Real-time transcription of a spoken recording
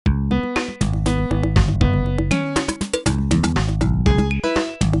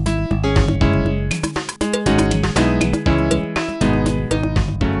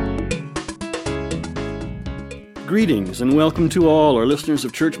Greetings and welcome to all our listeners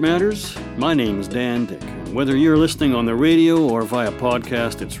of Church Matters. My name is Dan Dick. And whether you're listening on the radio or via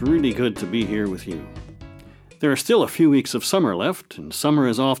podcast, it's really good to be here with you. There are still a few weeks of summer left, and summer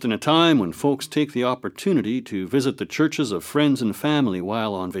is often a time when folks take the opportunity to visit the churches of friends and family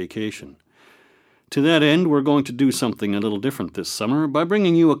while on vacation. To that end, we're going to do something a little different this summer by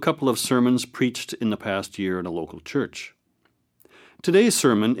bringing you a couple of sermons preached in the past year in a local church. Today's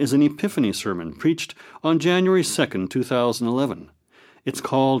sermon is an Epiphany sermon preached on January 2nd, 2011. It's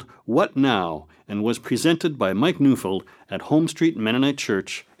called What Now and was presented by Mike Neufeld at Home Street Mennonite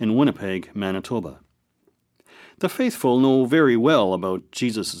Church in Winnipeg, Manitoba. The faithful know very well about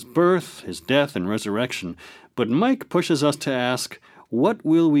Jesus' birth, his death, and resurrection, but Mike pushes us to ask, what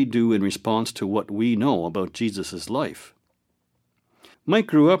will we do in response to what we know about Jesus' life? Mike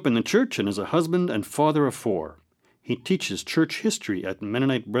grew up in the church and is a husband and father of four. He teaches church history at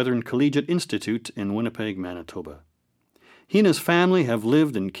Mennonite Brethren Collegiate Institute in Winnipeg, Manitoba. He and his family have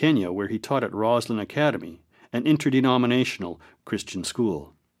lived in Kenya, where he taught at Roslyn Academy, an interdenominational Christian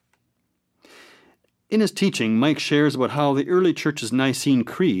school. In his teaching, Mike shares about how the early church's Nicene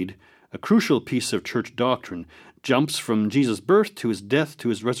Creed, a crucial piece of church doctrine, jumps from Jesus' birth to his death to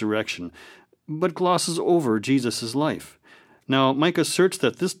his resurrection, but glosses over Jesus' life. Now, Mike asserts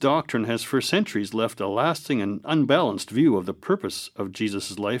that this doctrine has for centuries left a lasting and unbalanced view of the purpose of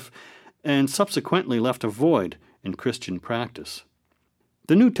Jesus' life and subsequently left a void in Christian practice.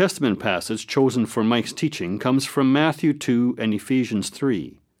 The New Testament passage chosen for Mike's teaching comes from Matthew 2 and Ephesians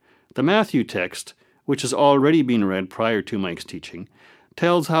 3. The Matthew text, which has already been read prior to Mike's teaching,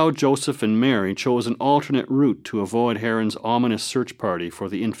 tells how Joseph and Mary chose an alternate route to avoid Herod's ominous search party for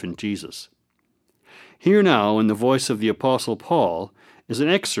the infant Jesus. Here now, in the voice of the Apostle Paul, is an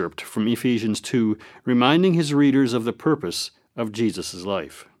excerpt from Ephesians 2, reminding his readers of the purpose of Jesus'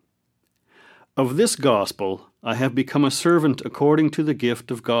 life. Of this gospel I have become a servant according to the gift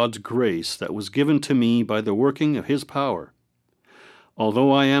of God's grace that was given to me by the working of his power.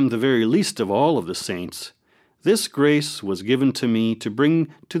 Although I am the very least of all of the saints, this grace was given to me to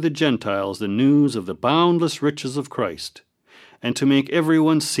bring to the Gentiles the news of the boundless riches of Christ, and to make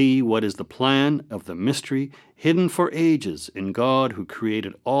everyone see what is the plan of the mystery hidden for ages in God who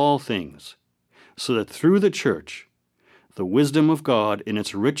created all things, so that through the church, the wisdom of God in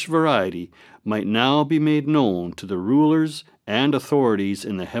its rich variety might now be made known to the rulers and authorities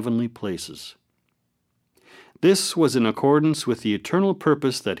in the heavenly places. This was in accordance with the eternal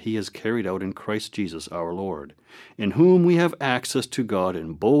purpose that he has carried out in Christ Jesus our Lord, in whom we have access to God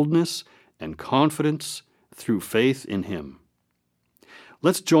in boldness and confidence through faith in him.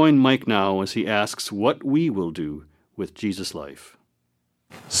 Let's join Mike now as he asks what we will do with Jesus' life.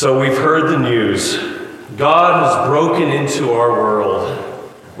 So we've heard the news. God has broken into our world.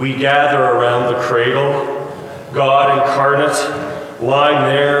 We gather around the cradle, God incarnate, lying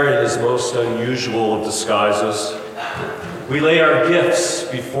there in his most unusual of disguises. We lay our gifts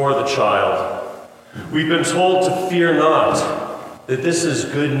before the child. We've been told to fear not, that this is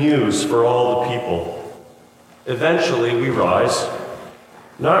good news for all the people. Eventually we rise,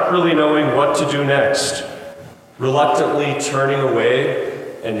 not really knowing what to do next, reluctantly turning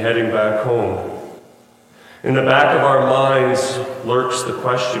away and heading back home. In the back of our minds lurks the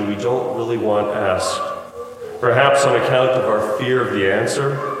question we don't really want asked, perhaps on account of our fear of the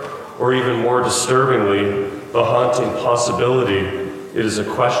answer, or even more disturbingly, the haunting possibility it is a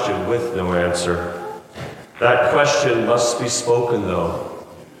question with no answer. That question must be spoken, though.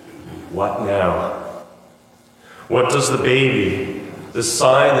 What now? What does the baby, the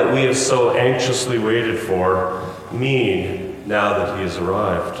sign that we have so anxiously waited for, mean now that he has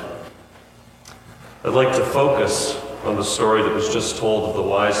arrived? I'd like to focus on the story that was just told of the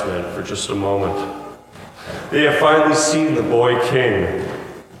wise men for just a moment. They have finally seen the boy king.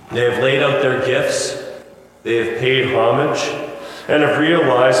 They have laid out their gifts, they have paid homage, and have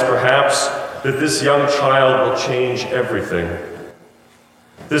realized perhaps that this young child will change everything.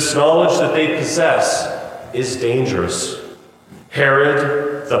 This knowledge that they possess is dangerous.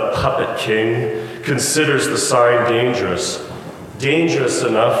 Herod, the puppet king, considers the sign dangerous. Dangerous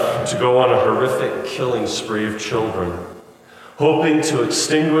enough to go on a horrific killing spree of children, hoping to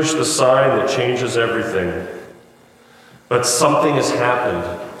extinguish the sign that changes everything. But something has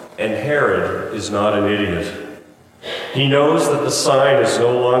happened, and Herod is not an idiot. He knows that the sign is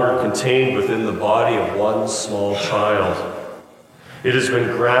no longer contained within the body of one small child. It has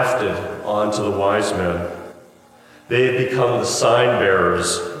been grafted onto the wise men. They have become the sign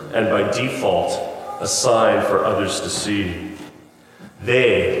bearers, and by default, a sign for others to see.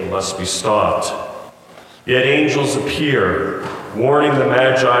 They must be stopped. Yet angels appear, warning the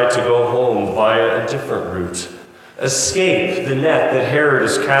Magi to go home via a different route, Escape the net that Herod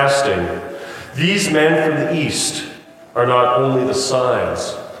is casting. These men from the east are not only the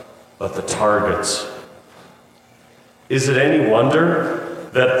signs, but the targets. Is it any wonder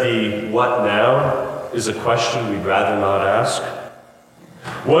that the what now is a question we'd rather not ask?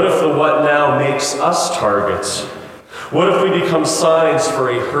 What if the what now makes us targets? What if we become signs for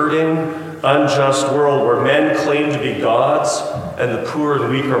a hurting, unjust world where men claim to be gods and the poor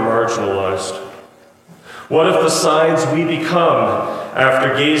and weak are marginalized? What if the signs we become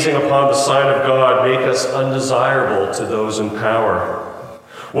after gazing upon the sign of God make us undesirable to those in power?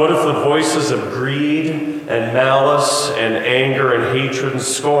 What if the voices of greed and malice and anger and hatred and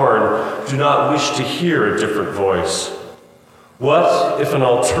scorn do not wish to hear a different voice? What if an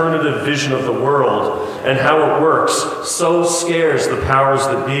alternative vision of the world and how it works so scares the powers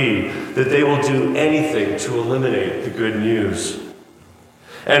that be that they will do anything to eliminate the good news?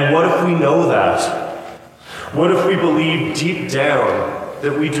 And what if we know that? What if we believe deep down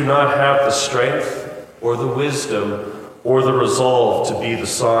that we do not have the strength or the wisdom or the resolve to be the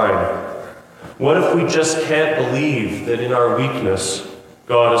sign? What if we just can't believe that in our weakness,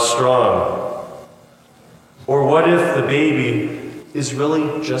 God is strong? Or what if the baby is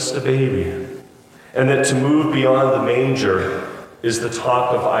really just a baby, and that to move beyond the manger is the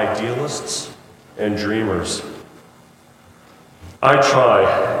talk of idealists and dreamers? I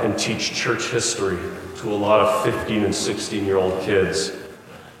try and teach church history to a lot of 15 and 16-year-old kids,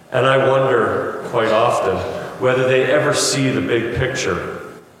 and I wonder quite often whether they ever see the big picture.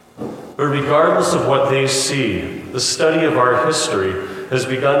 But regardless of what they see, the study of our history has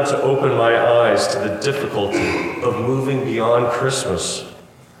begun to open my eyes to the difficulty of moving beyond Christmas.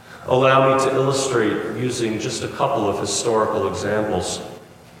 Allow me to illustrate using just a couple of historical examples.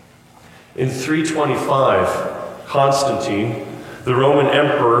 In 325, Constantine, the Roman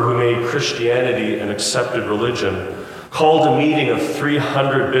emperor who made Christianity an accepted religion, called a meeting of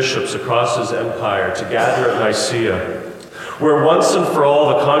 300 bishops across his empire to gather at Nicaea, where once and for all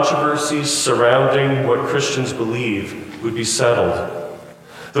the controversies surrounding what Christians believe would be settled.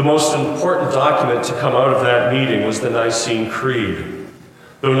 The most important document to come out of that meeting was the Nicene Creed.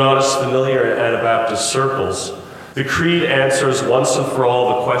 Though not as familiar in Anabaptist circles, the Creed answers once and for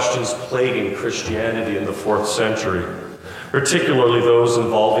all the questions plaguing Christianity in the 4th century, particularly those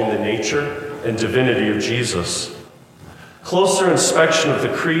involving the nature and divinity of Jesus. Closer inspection of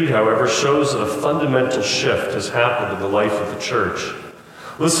the Creed, however, shows that a fundamental shift has happened in the life of the Church.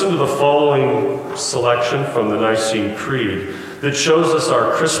 Listen to the following selection from the Nicene Creed that shows us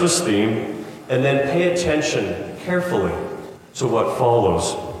our Christmas theme, and then pay attention carefully to what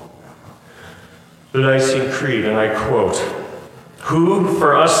follows. The Nicene Creed, and I quote, "Who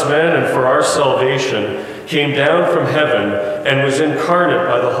for us men and for our salvation came down from heaven and was incarnate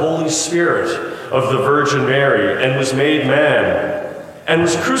by the Holy Spirit of the Virgin Mary and was made man and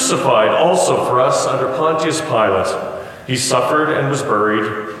was crucified also for us under Pontius Pilate. He suffered and was buried,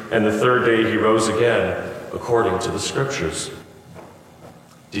 and the third day he rose again according to the Scriptures."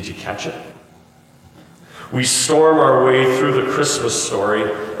 Did you catch it? We storm our way through the Christmas story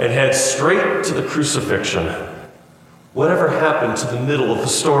and head straight to the crucifixion. Whatever happened to the middle of the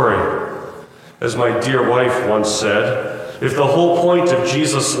story? As my dear wife once said, if the whole point of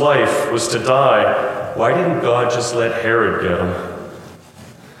Jesus' life was to die, why didn't God just let Herod get him?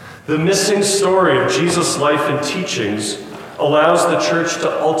 The missing story of Jesus' life and teachings allows the church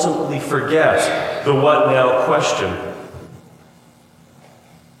to ultimately forget the what now question.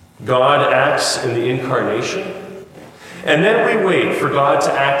 God acts in the incarnation, and then we wait for God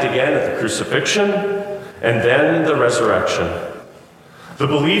to act again at the crucifixion, and then the resurrection. The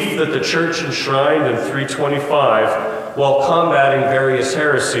belief that the church enshrined in 325, while combating various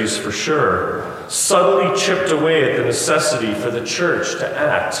heresies for sure, subtly chipped away at the necessity for the church to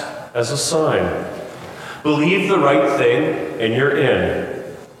act as a sign. Believe the right thing and you're in.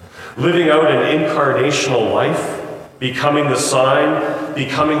 Living out an incarnational life, becoming the sign,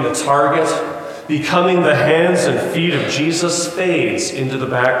 becoming the target, becoming the hands and feet of Jesus fades into the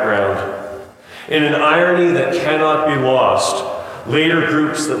background. In an irony that cannot be lost, later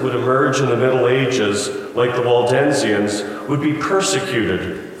groups that would emerge in the Middle Ages, like the Waldensians, would be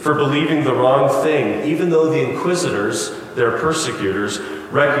persecuted for believing the wrong thing, even though the inquisitors, their persecutors,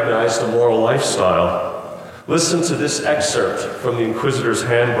 recognized a moral lifestyle. Listen to this excerpt from the Inquisitor's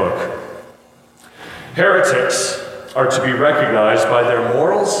Handbook. "Heretics are to be recognized by their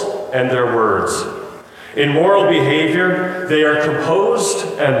morals and their words. In moral behavior, they are composed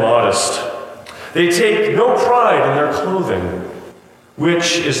and modest. They take no pride in their clothing,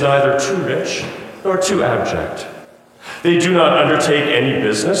 which is neither too rich nor too abject. They do not undertake any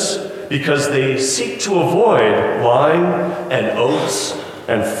business, because they seek to avoid lying and oaths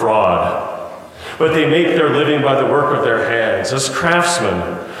and fraud. But they make their living by the work of their hands. As craftsmen,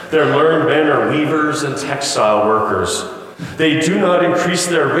 their learned men are weavers and textile workers. They do not increase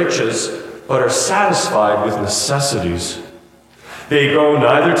their riches, but are satisfied with necessities. They go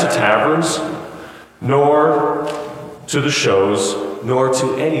neither to taverns, nor to the shows, nor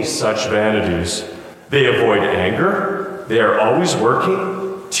to any such vanities. They avoid anger. They are always working,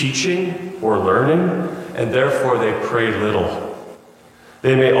 teaching, or learning, and therefore they pray little.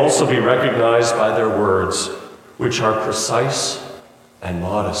 They may also be recognized by their words, which are precise and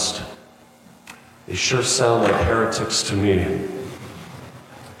modest. They sure sound like heretics to me.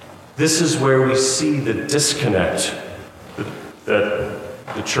 This is where we see the disconnect that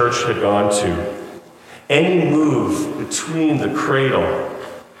the church had gone to. Any move between the cradle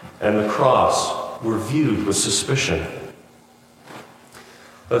and the cross were viewed with suspicion.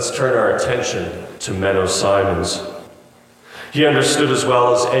 Let's turn our attention to Menno Simons. He understood as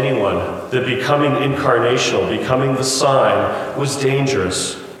well as anyone that becoming incarnational, becoming the sign, was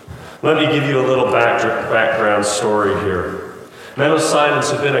dangerous. Let me give you a little background story here. Menno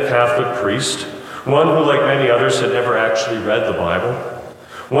Simons had been a Catholic priest, one who, like many others, had never actually read the Bible.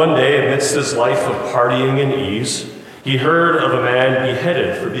 One day, amidst his life of partying and ease, he heard of a man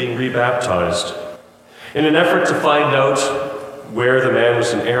beheaded for being rebaptized. In an effort to find out where the man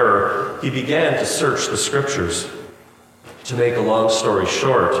was in error, he began to search the scriptures. To make a long story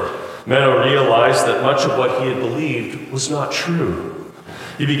short, Menno realized that much of what he had believed was not true.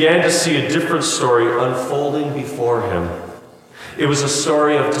 He began to see a different story unfolding before him. It was a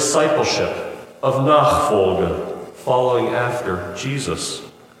story of discipleship, of Nachfolge, following after Jesus.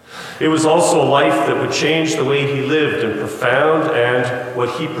 It was also a life that would change the way he lived in profound and what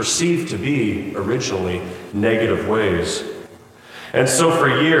he perceived to be, originally, negative ways. And so for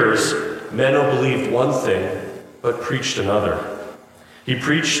years, Menno believed one thing, but preached another. He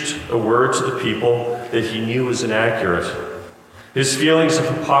preached a word to the people that he knew was inaccurate. His feelings of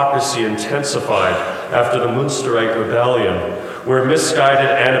hypocrisy intensified after the Münsterite rebellion, where misguided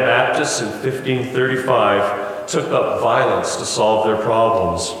Anabaptists in 1535 took up violence to solve their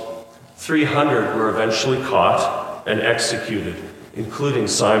problems. 300 were eventually caught and executed, including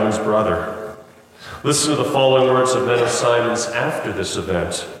Simon's brother. Listen to the following words of Menno Simons after this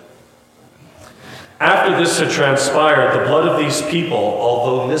event. After this had transpired, the blood of these people,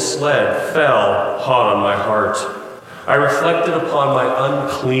 although misled, fell hot on my heart. I reflected upon my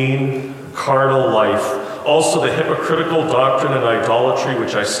unclean, carnal life, also the hypocritical doctrine and idolatry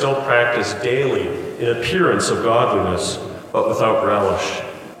which I still practice daily in appearance of godliness, but without relish.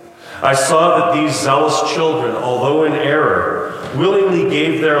 I saw that these zealous children, although in error, willingly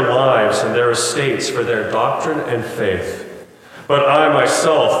gave their lives and their estates for their doctrine and faith. But I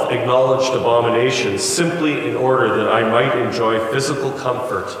myself acknowledged abomination simply in order that I might enjoy physical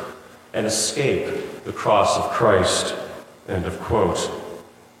comfort and escape the cross of Christ. End of quote.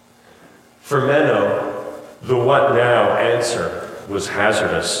 For Menno, the what now answer was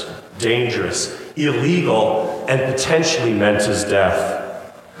hazardous, dangerous, illegal, and potentially meant his death.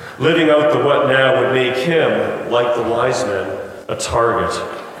 Living out the what now would make him, like the wise men, a target.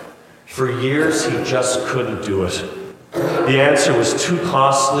 For years, he just couldn't do it. The answer was too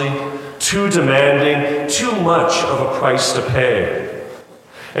costly, too demanding, too much of a price to pay.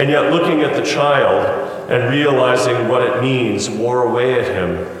 And yet looking at the child and realizing what it means wore away at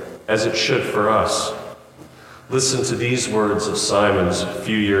him, as it should for us. Listen to these words of Simon's a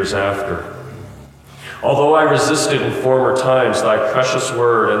few years after. Although I resisted in former times thy precious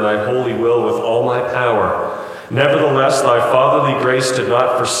word and thy holy will with all my power, nevertheless thy fatherly grace did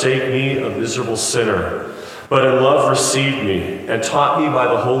not forsake me, a miserable sinner, but in love received me, and taught me by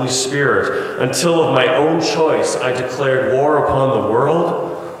the Holy Spirit, until of my own choice I declared war upon the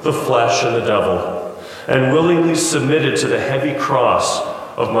world, the flesh, and the devil, and willingly submitted to the heavy cross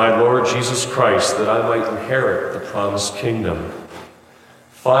of my Lord Jesus Christ, that I might inherit the promised kingdom.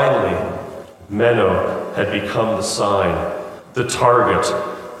 Finally, Menno had become the sign, the target,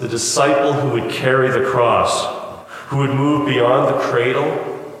 the disciple who would carry the cross, who would move beyond the cradle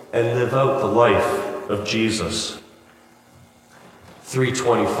and live out the life of Jesus.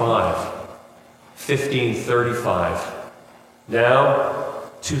 325, 1535, now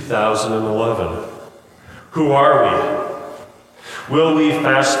 2011. Who are we? Will we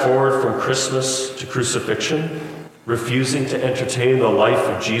fast forward from Christmas to crucifixion, refusing to entertain the life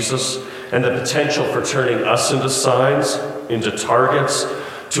of Jesus and the potential for turning us into signs, into targets,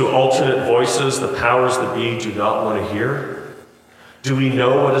 to alternate voices the powers that be do not want to hear? Do we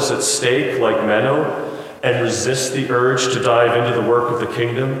know what is at stake, like Menno, and resist the urge to dive into the work of the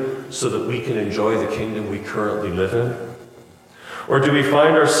kingdom, so that we can enjoy the kingdom we currently live in? Or do we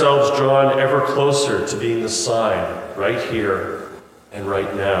find ourselves drawn ever closer to being the sign right here and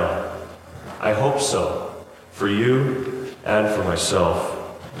right now? I hope so, for you and for myself.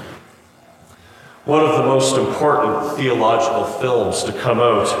 One of the most important theological films to come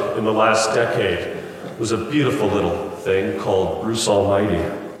out in the last decade was a beautiful little thing called Bruce Almighty.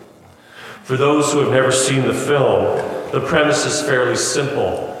 For those who have never seen the film, the premise is fairly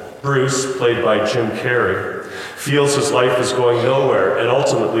simple. Bruce, played by Jim Carrey, feels his life is going nowhere and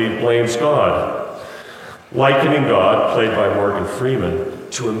ultimately blames God, likening God, played by Morgan Freeman,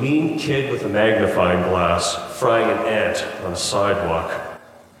 to a mean kid with a magnifying glass frying an ant on a sidewalk.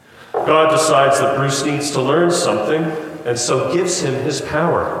 God decides that Bruce needs to learn something, and so gives him his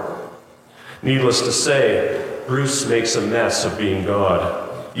power. Needless to say, Bruce makes a mess of being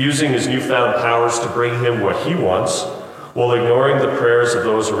God, using his newfound powers to bring him what he wants, while ignoring the prayers of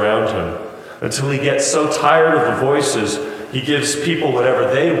those around him, until he gets so tired of the voices, he gives people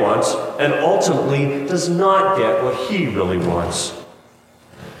whatever they want, and ultimately does not get what he really wants.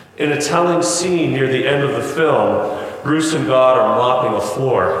 In a telling scene near the end of the film, Bruce and God are mopping a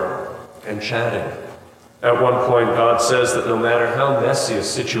floor and chatting. At one point, God says that no matter how messy a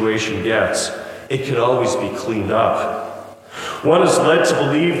situation gets, it can always be cleaned up. One is led to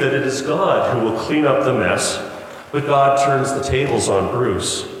believe that it is God who will clean up the mess, but God turns the tables on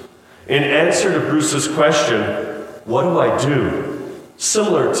Bruce. In answer to Bruce's question, what do I do?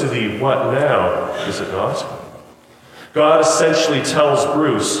 Similar to the what now, is it not? God essentially tells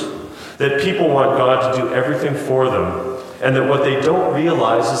Bruce that people want God to do everything for them, and that what they don't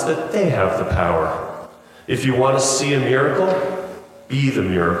realize is that they have the power. If you want to see a miracle, be the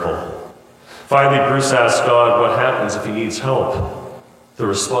miracle. Finally, Bruce asks God what happens if he needs help. The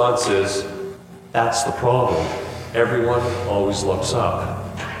response is, that's the problem. Everyone always looks up.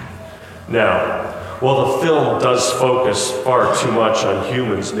 Now, while the film does focus far too much on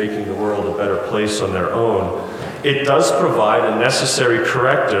humans making the world a better place on their own, it does provide a necessary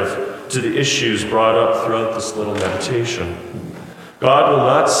corrective to the issues brought up throughout this little meditation. God will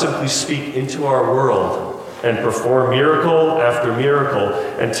not simply speak into our world and perform miracle after miracle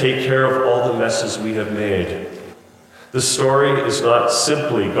and take care of all the messes we have made. The story is not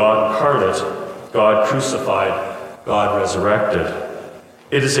simply God incarnate, God crucified, God resurrected.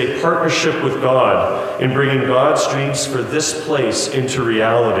 It is a partnership with God in bringing God's dreams for this place into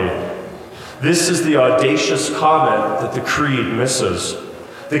reality. This is the audacious comment that the Creed misses.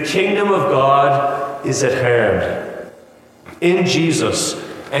 The kingdom of God is at hand. In Jesus,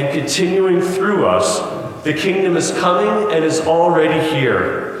 and continuing through us, the kingdom is coming and is already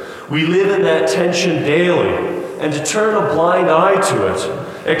here. We live in that tension daily, and to turn a blind eye to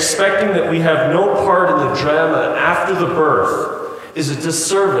it, expecting that we have no part in the drama after the birth, is a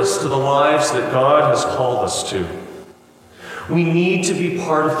disservice to the lives that God has called us to. We need to be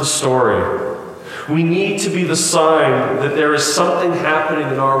part of the story. We need to be the sign that there is something happening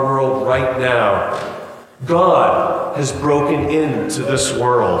in our world right now. God has broken into this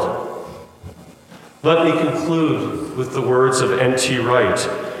world. Let me conclude with the words of N.T. Wright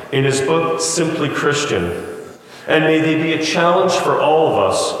in his book, Simply Christian, and may they be a challenge for all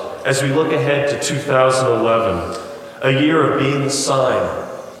of us as we look ahead to 2011, a year of being the sign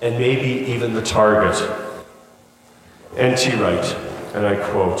and maybe even the target. N.T. Wright, and I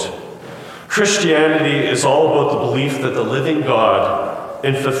quote, "Christianity is all about the belief that the living God,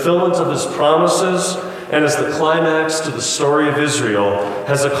 in fulfillment of his promises and as the climax to the story of Israel,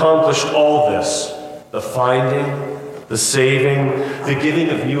 has accomplished all this, the finding, the saving, the giving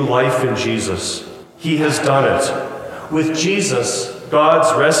of new life in Jesus. He has done it. With Jesus,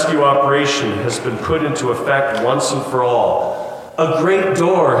 God's rescue operation has been put into effect once and for all. A great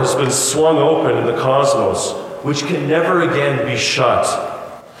door has been swung open in the cosmos, which can never again be shut.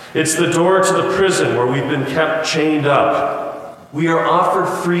 It's the door to the prison where we've been kept chained up. We are offered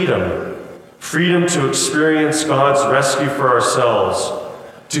freedom, freedom to experience God's rescue for ourselves,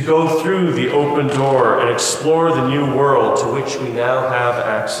 to go through the open door and explore the new world to which we now have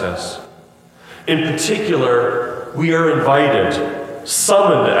access. In particular, we are invited,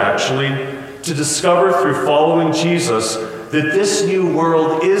 summoned actually, to discover through following Jesus that this new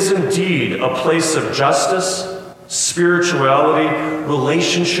world is indeed a place of justice, spirituality,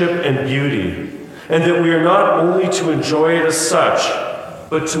 relationship, and beauty, and that we are not only to enjoy it as such,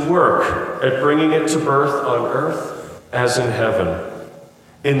 but to work at bringing it to birth on earth as in heaven.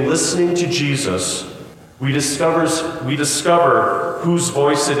 In listening to Jesus, we discover whose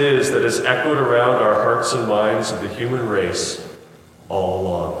voice it is that has echoed around our hearts and minds of the human race all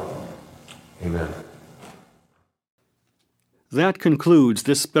along. Amen. That concludes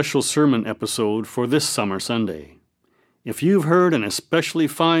this special sermon episode for this summer Sunday. If you've heard an especially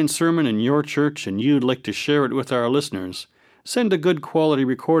fine sermon in your church and you'd like to share it with our listeners, send a good quality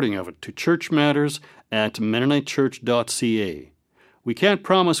recording of it to churchmatters@mennonitechurch.ca. We can't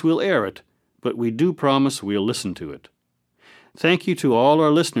promise we'll air it, but we do promise we'll listen to it. Thank you to all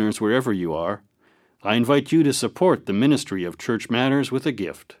our listeners wherever you are. I invite you to support the ministry of Church Matters with a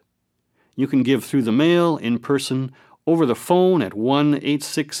gift. You can give through the mail, in person, over the phone at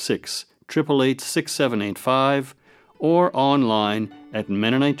 1-866-888-6785, or online at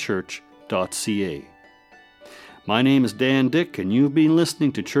mennonitechurch.ca. My name is Dan Dick, and you've been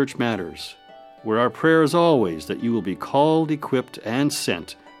listening to Church Matters, where our prayer is always that you will be called, equipped, and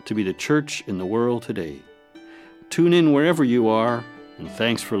sent to be the church in the world today. Tune in wherever you are, and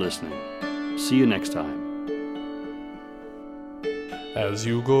thanks for listening. See you next time. As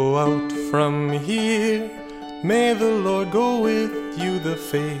you go out from here, may the Lord go with you, the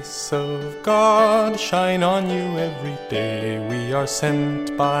face of God shine on you every day. We are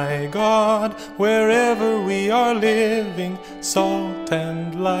sent by God wherever we are living, salt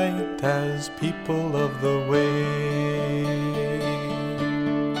and light as people of the way.